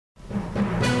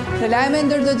Në lajme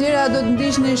ndër të tjera do të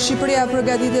ndiqni Shqipëria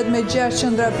përgatitet me 6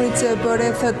 qendra pritëse për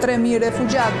rreth 3.000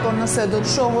 refugjat, por nëse do të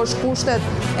shohësh kushtet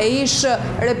e ish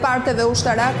reparteve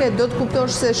ushtarake, do të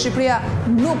kuptosh se Shqipëria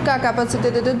nuk ka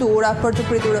kapacitetet e duhura për të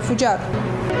pritur refugjat.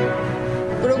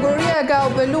 Prokuroria ka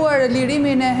apeluar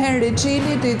lirimin e Henry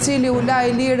Qilit, i cili u la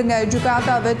i lirë nga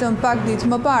gjykata vetëm pak ditë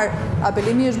më parë.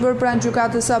 Apelimi është bërë pranë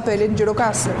gjykatës së apelit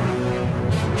Gjirokastër.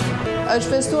 Është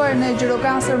festuar në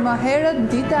Gjirokastër më herët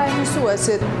dita e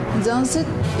mësuesit. Nxënësit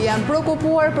janë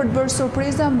shqetësuar për të bërë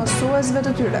surpriza mësuesve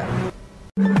të tyre.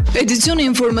 Edicioni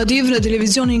informativ në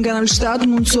televizionin Kanal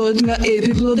 7 mundësohet nga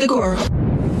Epi Plot Dekor.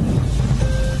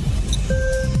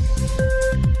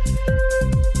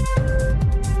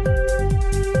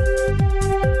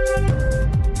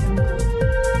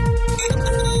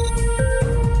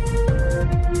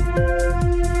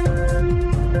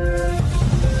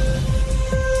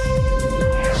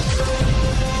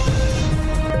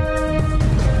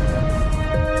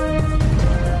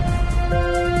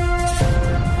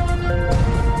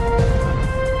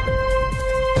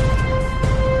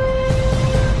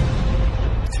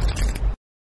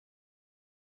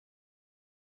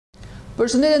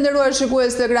 Përshëndetje nderuar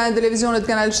shikues të ekranit televizionit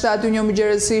Kanal 7, ju njoh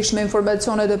mëngjesisht me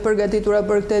informacionet e përgatitura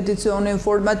për këtë edicion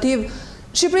informativ.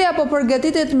 Shqipëria po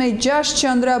përgatitet me 6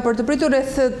 qendra për të pritur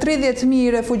rreth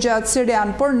 30.000 refugjat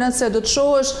sirian, por nëse do të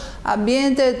shohësh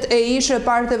ambientet e ish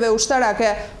reparteve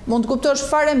ushtarake, mund të kuptosh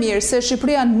fare mirë se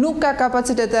Shqipëria nuk ka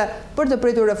kapacitete për të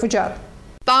pritur refugjat.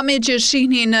 Pamjet që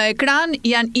shihni në ekran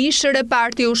janë ish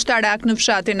reparti ushtarak në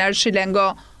fshatin Arshilengo.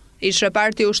 Ish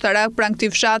reparti ushtarak pranë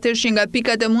këtij fshati është një nga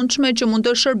pikat e mundshme që mund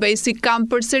të shërbejë si kamp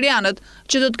për sirianët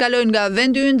që do të kalojnë nga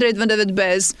vendi ynë drejt vendeve të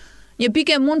bezë. Një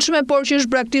pikë e mundshme, por që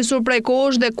është braktisur prej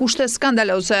kohësh dhe kushte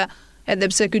skandalose. Edhe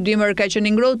pse ky dimër ka qenë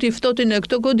i ngrohtë, i ftohti në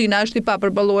këto godina është i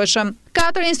papërballëueshëm.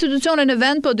 4 institucione në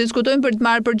vend po diskutojnë për të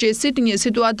marrë përgjegjësi në një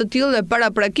situatë të tillë dhe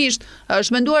paraprakisht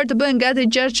është menduar të bëhen gati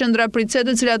 6 qendra pritëse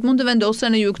të cilat mund të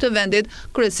vendosen në jug të vendit,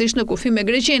 kryesisht në kufi me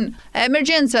Greqinë.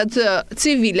 Emergjencat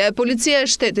civile, policia e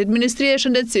shtetit, Ministria e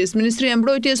Shëndetësisë, Ministria e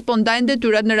Mbrojtjes po ndajnë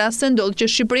detyrat në rast se ndodh që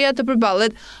Shqipëria të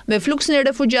përballet me fluksin e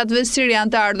refugjatëve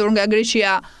sirian të ardhur nga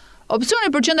Greqia.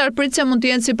 Opsioni për qendra pritëse mund të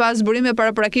jenë sipas burime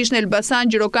paraprakisht në Elbasan,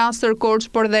 Gjirokastër, Korçë,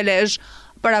 por dhe Lezhë.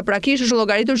 Paraprakisht është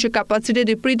llogaritur që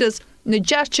kapaciteti pritës në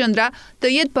 6 qendra të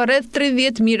jetë për rreth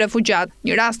 30.000 refugjat.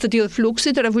 Një rast të tillë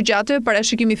fluksi të refugjatëve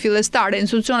parashikimi fillestar e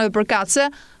institucioneve përkatëse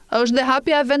është dhe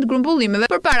hapja e vend grumbullimeve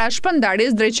përpara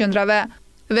shpërndarjes drejt qendrave.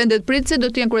 Vendet pritëse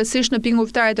do të jenë kryesisht në pikë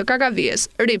uftare të Kakavijes,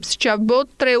 Rips, Qafbot,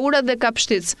 Treura dhe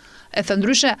Kapshtic. E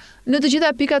thëndryshe, në të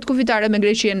gjitha pikat kufitare me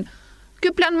Greqinë. Ky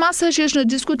plan mase që është në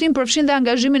diskutim përfshin dhe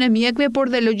angazhimin e mjekëve, por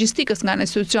dhe logjistikës nga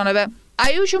institucioneve.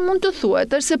 Ajo që mund të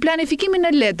thuhet është se planifikimi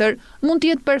në letër mund të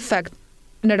jetë perfekt.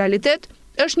 Në realitet,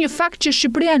 është një fakt që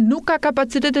Shqipëria nuk ka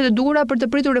kapacitetet e duhura për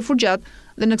të pritur refugjat,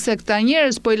 dhe nëse këta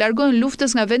njerëz po i largojnë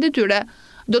luftës nga vendi i tyre,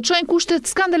 do të shohin kushtet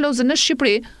skandaloze në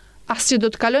Shqipëri, asgjë do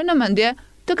të kalojnë në mendje,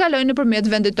 të kalojnë nëpërmjet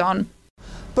vendit tonë.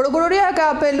 Prokuroria ka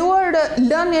apeluar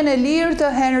lënien e lirë të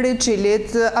Henry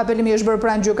Qilit. Apelimi është bërë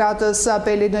pranë gjykatës së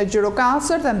apelit në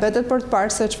Gjirokastër dhe mbetet për të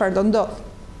parë se çfarë do ndodh.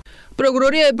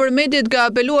 Prokuroria e Përmetit ka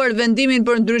apeluar vendimin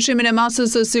për ndryshimin e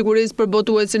masës së sigurisë për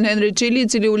botuesin Henry Qili,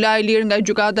 i cili u la i lirë nga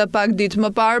gjykata pak ditë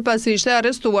më parë pasi ishte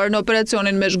arrestuar në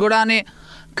operacionin me Zhgorani.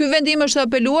 Ky vendim është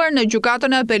apeluar në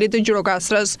gjykatën e apelit të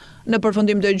Gjirokastrës. Në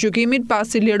përfundim të gjykimit,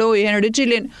 pasi liroi Henry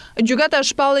Qilin, gjykata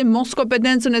shpalli mos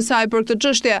kompetencën e saj për këtë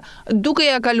çështje, duke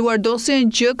ja kaluar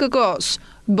dosjen GKK-s.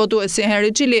 Botuesi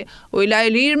Henry Qili u la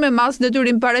i lirë me mas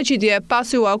detyrim paraqitje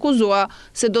pasi u akuzua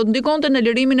se do të ndikonte në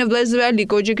lirimin e vëllezërve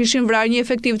Aliko që kishin vrarë një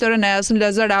efektiv të Reneas në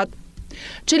Lazarat.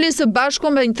 Qili së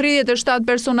bashku me 37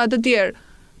 persona të tjerë,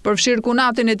 përfshirë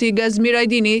kunatin e tij Gazmir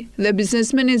Ajdini dhe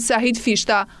biznesmenin Sahit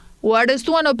Fishta, u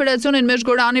arrestuan në operacionin me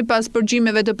Zhgorani pas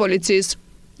përgjimeve të policisë.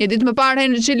 Një ditë më parë,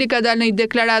 Henry Qili ka dalë në një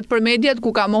deklaratë për mediat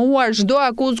ku ka mohuar çdo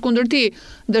akuzë kundër tij,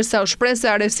 ndërsa u shpreh se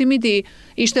arrestimi i tij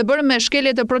ishte bërë me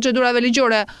shkelje të procedurave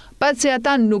ligjore, pasi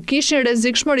ata nuk kishin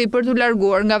rrezikshmëri për t'u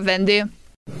larguar nga vendi.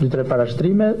 2-3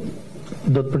 parashtrime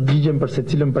do të përgjigjem për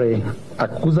secilën prej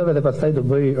akuzave dhe pastaj do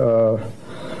bëj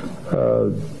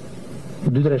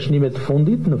 2-3 shënime të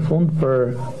fundit në fund për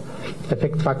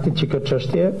efekt faktit që këtë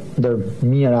çështje, ndër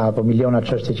mijëra apo miliona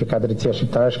çështje që ka drejtësia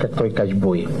shqiptare, shkaktoi kaq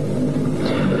buj.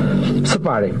 Së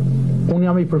pari, unë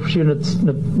jam i përfshirë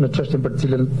në çështjen për të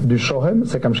cilën dyshohem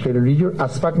se kam shkelur ligjur,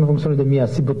 as pak në funksionet e mia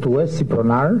si botues, si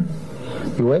pronar,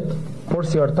 juet, por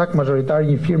si ortak mazhoritar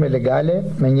i një firme legale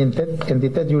me një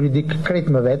entitet juridik krejt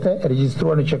më vete,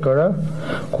 regjistruar në QKR,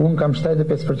 ku unë kam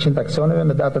 75% aksioneve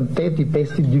në datën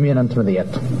 8/5/2019.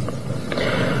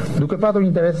 Duke patur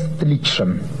interes të ligjshëm,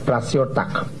 pra si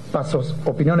ortak, pas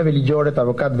opinioneve ligjore të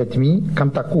avokatëve të mi, kam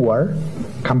takuar,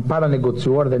 kam para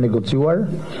negociuar dhe negociuar,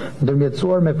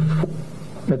 ndërmjetësuar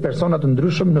me persona të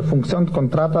ndryshëm në funksion të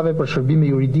kontratave për shërbime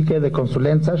juridike dhe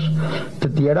konsulencash të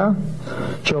tjera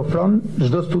që ofron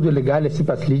çdo studio legale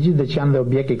sipas ligjit dhe që janë dhe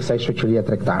objekt i kësaj shoqërie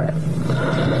tregtare.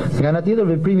 Nga ana tjetër,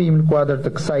 veprimi im në kuadër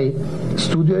të kësaj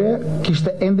studioje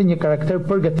kishte ende një karakter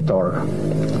përgatitor.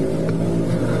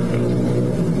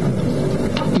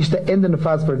 Ishte ende në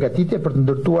fazë përgatitje për të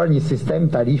ndërtuar një sistem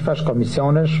tarifash,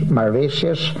 komisionesh,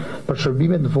 marrëveshjesh për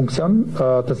shërbimet në funksion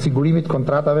të sigurimit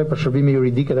kontratave për shërbime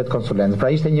juridike dhe të konsulencë. Pra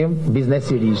ishte një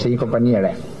biznes i ri, ishte një kompani e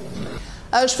re.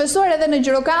 Është festuar edhe në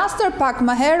Gjirokastër pak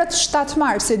më herët 7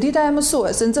 marsi, dita e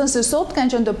mësuesve. Nxënësit sot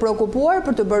kanë qenë të shqetësuar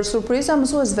për të bërë surpriza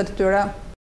mësuesve të tyre.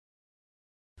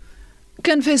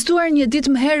 Kanë festuar një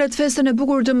ditë më herët festën e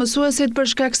bukur të mësuesit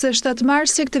për shkak se 7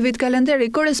 marsi këtë vit kalendari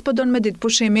korrespondon me ditë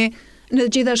pushimi. Në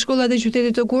të gjitha shkollat e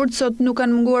qytetit të Kurth sot nuk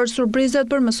kanë munguar surprizat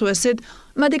për mësuesit.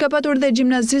 Madje ka patur dhe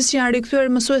gjimnazistë që janë rikthyer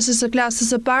mësuesit së klasës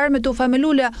së parë me tufa me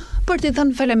lule për t'i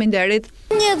thënë faleminderit.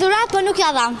 Një dhuratë, po nuk ja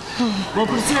dham. Po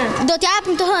përse? Do t'ja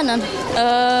japim të hënën.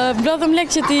 Blodhëm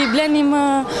lek që t'i blenim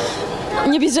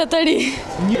një bizhatari.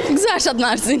 Gëza 7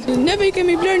 marsin. Neve I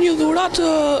kemi bler një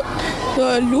dhuratë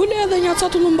lule dhe një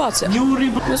acatu lumbace. Një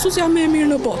urrim për Mësuesja më e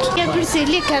mirë në botë. Një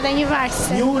bërsilik edhe një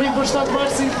varse. Një urrim për 7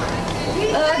 marsin.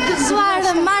 Gëzuar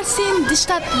marsin,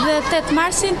 7 dhe 8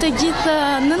 marsin të gjithë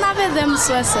nënave dhe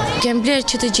mësuesit. Kem bler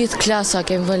që të gjithë klasa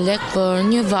kem vënë lek për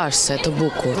një varse të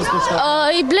bukur.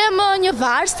 I blem një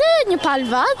varse, një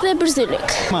palvat dhe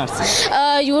bërzilik.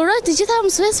 Ju uroj të gjitha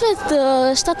mësuesve të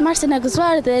 7 marsin e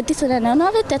gëzuar dhe ditën e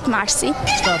nënave 8 marsi.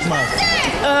 7 mars.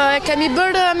 Kemi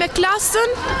bërë me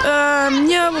klasën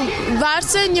një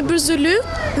varse, një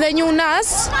bërzylyk dhe një unas.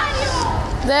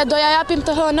 Dhe doja japim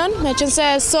të hënën, me qënëse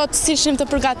sot si ishim të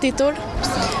përgatitur.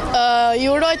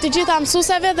 Ju uroj të gjitha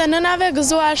mësuesve dhe nënave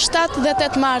gëzuar 7 dhe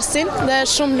 8 marsin dhe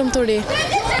shumë lumturi.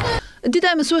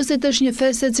 Dita e mësuesit është një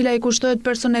feste e cila I kushtohet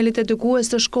personelit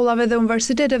edukues të shkollave dhe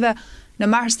universiteteve.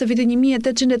 Në mars të vitit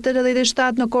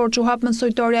 1887 në Korçë u hap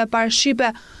mësojtorja e parë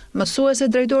shqipe. Mësues e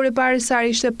drejtori I parë I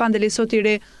saj ishte Pandeli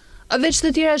Sotiri. Veç të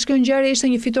tjera, kjo ngjarje ishte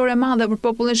një fitore e madhe për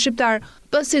popullin shqiptar,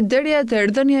 pasi deri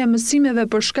atëherë dhënia e mësimeve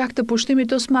për shkak të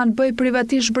pushtimit osman bëi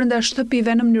privatisht brenda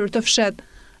shtëpive në mënyrë të fshehtë.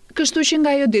 Kështu që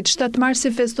nga ajo ditë 7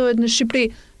 marsi festohet në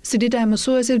Shqipëri si dita e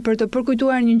mësuesit për të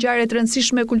përkujtuar një ngjarje të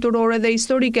rëndësishme kulturore dhe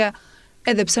historike.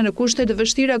 Edhe pse në kushte të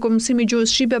vështira ku mësimi I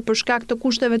gjuhës shqipe për shkak të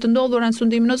kushteve të ndodhura në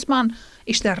sundimin osman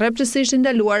ishte rreptësisht I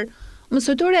ndaluar,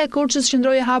 mësojtorja e Korçës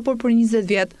qëndroi e hapur për 20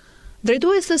 vjet.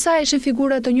 Drejtues të saj ishin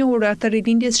figura të njohura të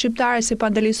rilindjes shqiptare si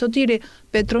Pandeli Sotiri,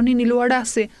 Petronini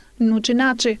Luarasi, Nuçi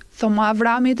Naçi, Thoma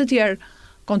Avrami e të tjerë.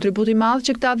 Kontributi I madh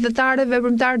që këta atletare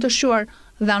veprimtar të shquar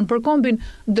dhanë për kombin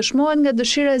dëshmohet nga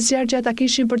dëshira e zjarrt që ata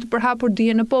kishin për të përhapur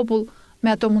dije në popull.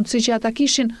 Me ato mundësi që ata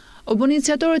kishin, u bën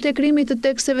iniciatorët e krijimit të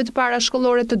teksteve të para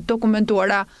shkollore të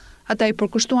dokumentuara. Ata I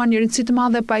përkushtuan një rëndësi të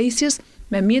madhe pajisjes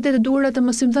me mjetet e duhura të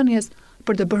mësimdhënies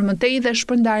për të bërë më tej dhe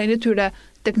shpërndarjen e tyre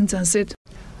tek nxënësit.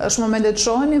 Është momenti të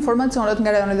shohim informacionet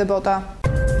nga rajoni dhe bota.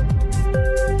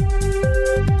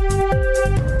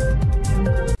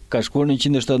 Ka shkuar në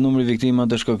 107 numri viktima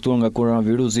të shkaktuar nga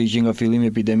koronavirusi që nga fillimi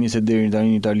I epidemisë deri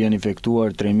tani në Itali janë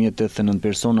infektuar 3089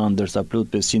 persona, ndërsa plot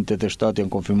 587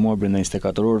 janë konfirmuar brenda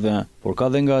 24 orëve, por ka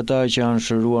dhe nga ata që janë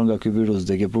shëruar nga ky virus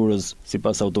dekepurës.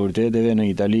 Sipas autoriteteve në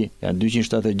Itali, janë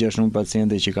 276 numër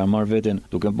pacientë që kanë marrë veten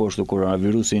duke mposhtur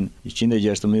koronavirusin,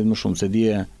 116 më shumë se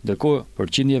dje. Ndërkohë,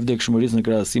 përqindja e vdekshmërisë në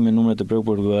krahasim me numrat e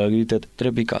prekur llogaritet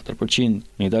 3.4%.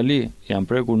 Në Itali janë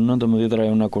prekur 19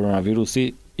 rajona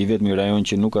koronavirusi. I vetmi rajon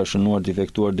që nuk ka shënuar të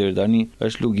infektuar deri tani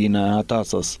është Lugina e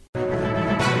Atasës.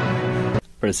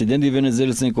 Presidenti I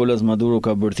Venezuelës Nicolas Maduro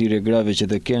ka bërë thirrje grave që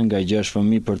të kenë nga 6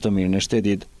 fëmijë për të mirën e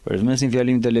shtetit. Përmes një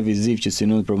fjalimi televiziv që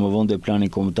synon të promovonte planin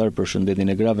kombëtar për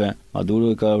shëndetin e grave, Maduro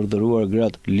I ka urdhëruar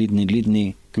gratë litni.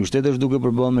 Ky shtet është duke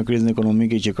përballur me krizën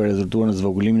ekonomike që ka rezultuar në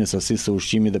zvogëlimin e sasisë së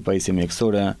ushqimit dhe pajisjes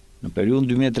mjekësore. Në periudhën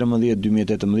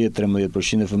 2013-2018,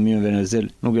 13% e fëmijëve në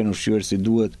Venezuelë nuk janë ushqyer si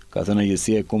duhet, ka thënë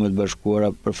Agjencia e Kombeve të Bashkuara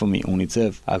për Fëmijë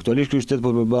UNICEF. Aktualisht ky shtet po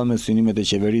përballet me synimet e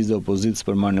qeverisë dhe opozitës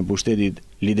për marrjen e pushtetit.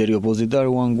 Lideri opozitar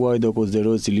Juan Guaido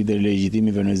konsiderohet si lider legjitim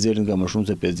I Venezuelës nga më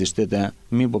shumë se 50 shtete.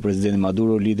 Mirë po presidenti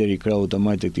Maduro, lideri I krahut të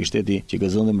majtë të këtij shteti, që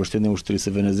gëzonte mbështetjen e ushtrisë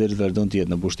së Venezuelës, vazhdon të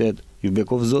jetë në pushtet. Ju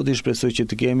bekov Zoti, shpresoj që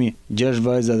të kemi 6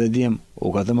 vajza dhe djem,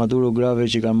 u ka thënë Maduro grave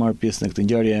që kanë marrë pjesë në këtë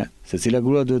ngjarje. Secila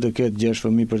grua duhet të ketë 6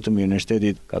 fëmijë për të mirën e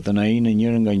shtetit, ka thënë ai në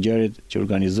njërin nga ngjarjet që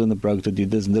organizohet në prag të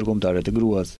ditës ndërkombëtare të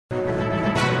gruas.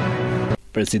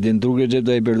 President turk Recep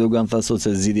Tayyip Erdogan tha sot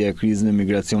se zgjidhja e krizës me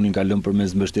migracionin ka lënë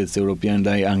përmes mbështetjes europiane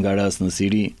ndaj Ankaras në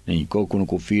Siri, në një kohë ku në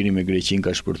kufiri me Greqinë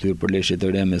ka shpërthyer përleshje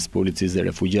të re mes policisë dhe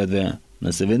refugjatëve.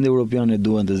 Nëse vendet europiane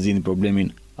duan të zgjidhin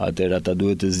problemin, atëherë ata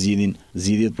duhet të zgjidhin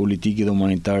zgjidhjet politike dhe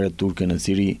humanitare turke në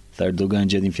Siri, tha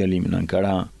Erdogan gjatë një fjalimi në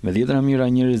Ankara. Me dhjetëra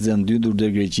mijëra njerëz janë ndyetur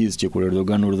drejt Greqisë që kur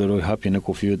Erdogan urdhëroi hapjen e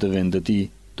kufive të vendit të tij,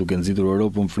 duke nxitur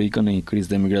Europën frikën në një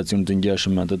krizë të migracionit të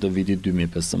ngjashme me atë të vitit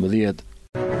 2015.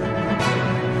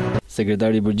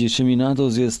 Sekretari i përgjithshëm i NATO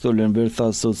Jens Stoltenberg tha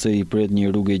sot se i pret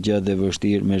një rrugë e gjatë dhe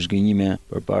vështirë me zhgënjime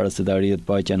përpara se të arrihet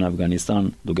paqja në Afganistan,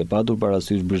 duke patur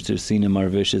parasysh vështirësinë e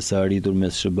marrëveshjes së arritur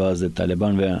mes SBA-s dhe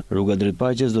talibanëve. Rruga drejt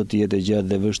paqes do të jetë e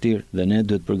gjatë dhe vështirë dhe ne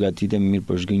duhet përgatitemi mirë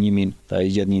për zhgënjimin, tha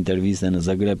ai gjatë një interviste në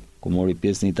Zagreb, ku mori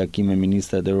pjesë në një takim me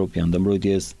ministrat evropian të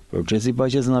mbrojtjes. Procesi i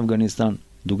paqes në Afganistan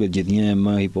duket gjithnjë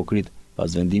më hipokrit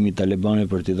pas vendimit talibanëve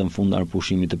për të dhënë fund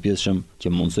arpushimit të pjesëshëm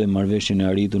që mundsoi marrëveshjen e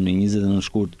arritur në 29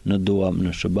 shkurt në Doha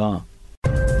në SBA.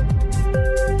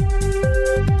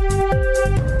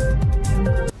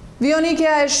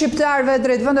 Vionikja e shqiptarëve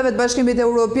drejt vendeve të Bashkimit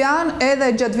Evropian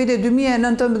edhe gjatë vitit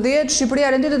 2019,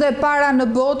 Shqipëria renditet e para në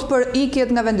botë për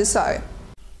ikjet nga vendi i saj.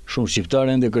 Shumë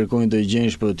shqiptarë ende kërkojnë të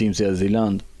gjejnë shpëtim si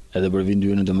azilant. Edhe për vitin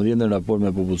 2019 në raport me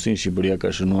popullsinë, Shqipëria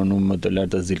ka shënuar numër më të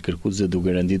lartë azilkërkuesve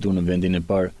duke renditur në vendin e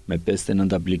parë me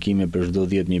 59 aplikime për çdo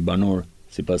 10.000 banor,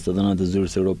 sipas të dhënave të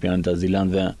zyrës europiane të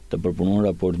azilantëve të përpunuar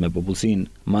raport me popullsinë.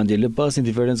 Madje lë pas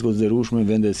indiferencë konsiderueshme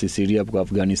vende si Siria apo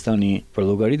Afganistani, për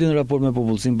llogaritjen e raport me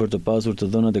popullsinë për të pasur të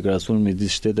dhënat e krahasuar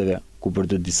midis shteteve, ku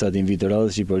për të disa vite të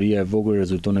radhës Shqipëria e vogël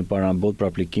rezulton e para në botë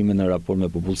për aplikimet në raport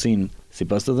me popullsinë.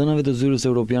 Sipas të dhënave të zyrës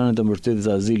europiane të mbështetjes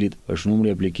së azilit, është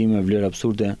numri i aplikimeve vlerë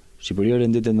absurde. Shqipëria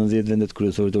renditet në 10 vendet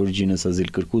kryesore të origjinës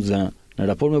azilkërkuesve. Në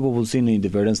raport me popullsinë në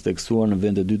indiferencë tekstuar në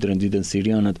vend të dytë renditen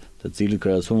sirianët, të cilët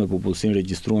krahasuar me popullsinë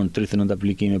regjistruan 39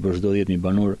 aplikime për çdo 10.000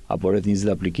 banor, apo rreth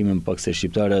 20 aplikime më pak se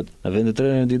shqiptarët. Në vend të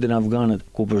tre renditen afganët,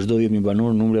 ku për çdo 10.000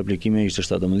 banor numri aplikime ishte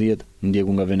 17,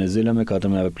 ndjekur nga Venezuela me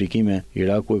 14 aplikime,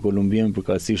 Iraku e Kolumbia me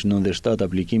përkatësisht 97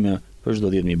 aplikime për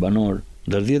çdo 10.000 banor.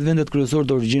 Ndër 10 vendet kryesore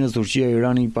të origjinës, Turqia,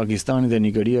 Irani, Pakistani dhe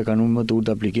Nigeria kanë numër më të ulët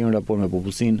aplikime në raport me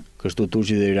popullsinë. Kështu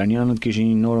turqit dhe iranianët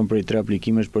kishin një normë prej 3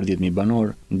 aplikimesh për 10.000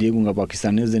 banor, ndjekur nga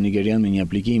pakistanezë dhe nigerian me 1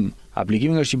 aplikim.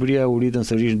 Aplikimi nga Shqipëria u rritën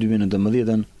sërish në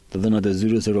 2019. Të dhënat e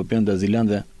zyrës europiane të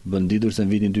azilantëve bën ditur se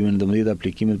në vitin 2019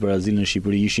 aplikimet për azil në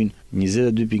Shqipëri ishin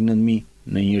 22.900,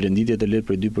 në një renditje të lehtë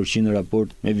prej 2% në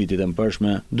raport me vitet e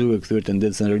mëparshme, duke kthyer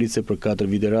tendencën rritëse për 4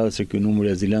 vite radhë se ky numër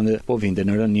i azilantëve po vinte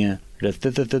në rënje. Rreth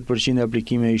 88% e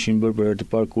aplikimeve ishin bërë për herë të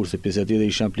parë, kurse pjesa tjetër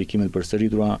ishin aplikimet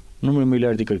përsëritura. Numri më i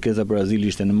lartë i kërkesave për azil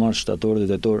ishte në mars, shtator dhe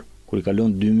tetor, kur i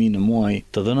kalon 2.000 në muaj.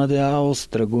 Të dhënat e AOS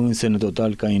tregojnë se në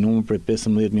total ka një numër prej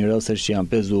 15.000 rastesh që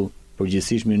janë pezull.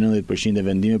 Përgjithsisht mbi 90% e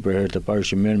vendime për herë të parë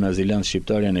që merren me azilant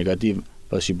shqiptar janë negativ,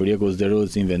 pas Shqipëria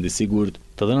konsiderohet si një vend i sigurt.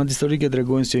 Të dhënat historike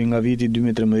tregojnë se nga viti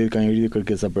 2013 ka një rritje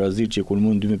kërkesa për azil që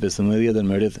kulmon në 2015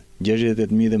 me rreth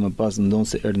 68.000 dhe më pas ndon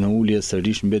se erdhi në ulje,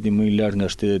 sërish mbeti më i lartë nga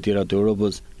shtetet e tjera të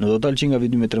Europës. Në total që nga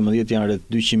viti 2013 janë rreth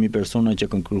 200.000 persona që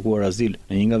kanë kërkuar azil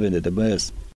në një nga vendet e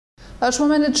BE-s. Është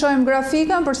momenti të shohim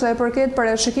grafikën për sa i përket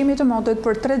parashikimit të motit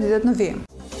për 3 ditët në vijim.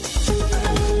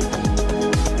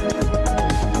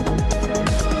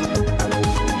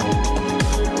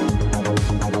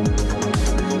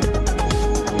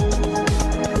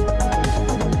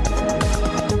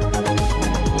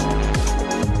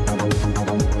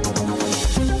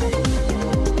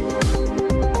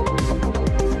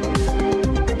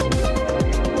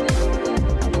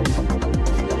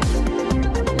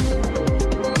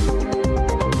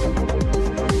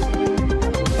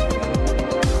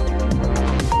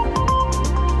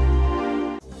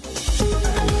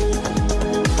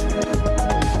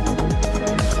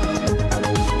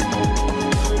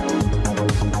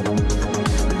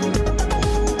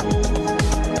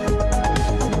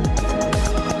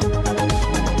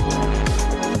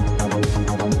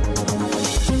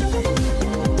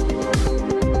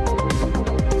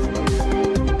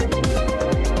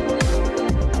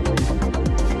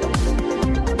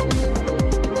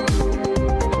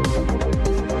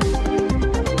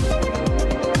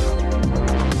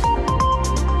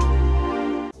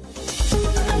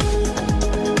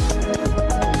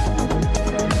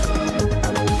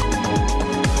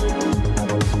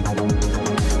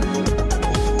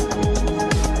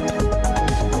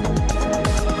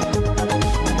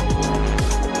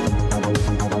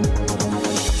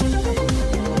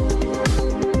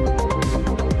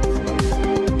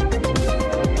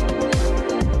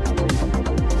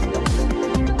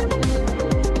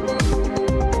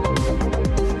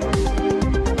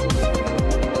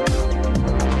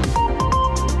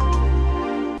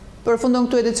 Përfundon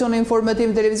këtu edicioni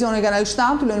informativ televizioni Kanal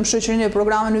 7, lënë shoqërinë e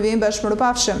programit në vijim bashkë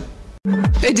përpafshim.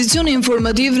 Edicioni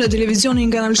informativ në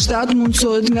televizionin Kanal 7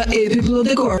 mundësohet nga Epi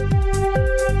Plot Dekor.